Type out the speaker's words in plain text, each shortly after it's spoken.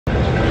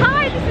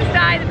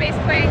the Bass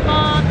Playing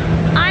Mom.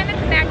 I'm at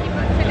the Mackie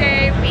booth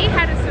today. We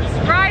had a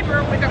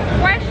subscriber with a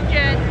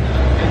question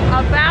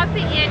about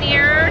the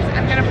in-ears.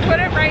 I'm going to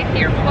put it right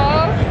here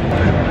below.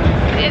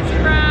 It's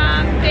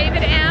from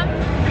David M,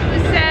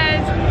 who says,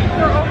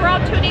 for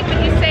overall tuning,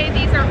 when you say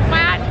these are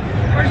flat,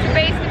 or is the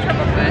bass and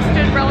treble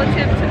boosted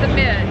relative to the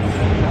mids?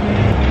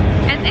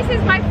 And this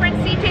is my friend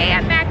CJ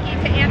at Mackie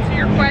to answer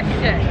your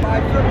question.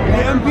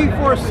 The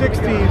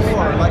MP460s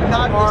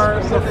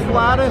are the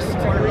flattest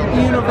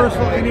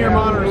universal in-ear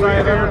monitors I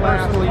have ever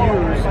personally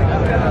used.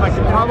 I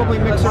could probably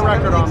mix a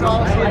record on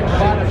them.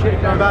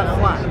 They're that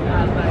flat.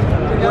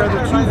 Where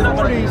the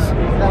 240s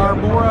are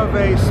more of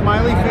a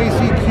smiley face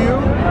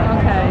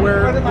EQ,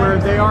 where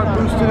they are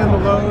boosted in the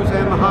lows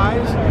and the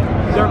highs.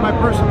 They're my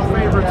personal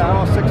favorites of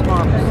all 6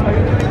 models.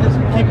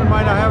 Keep in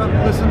mind I haven't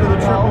listened to the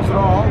triples at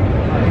all,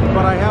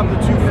 but I have the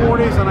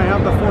 240s and I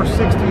have the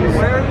 460s,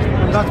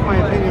 and that's my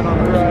opinion on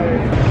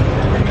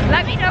those.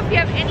 Let me know if you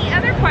have any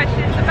other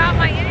questions about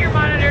my in-ear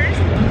monitors.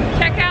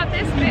 Check out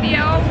this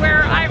video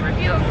where I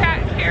review a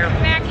pair of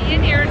Mackie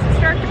in-ears and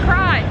start to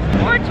cry.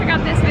 Or check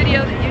out this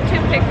video that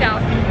YouTube picked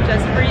out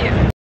just for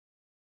you.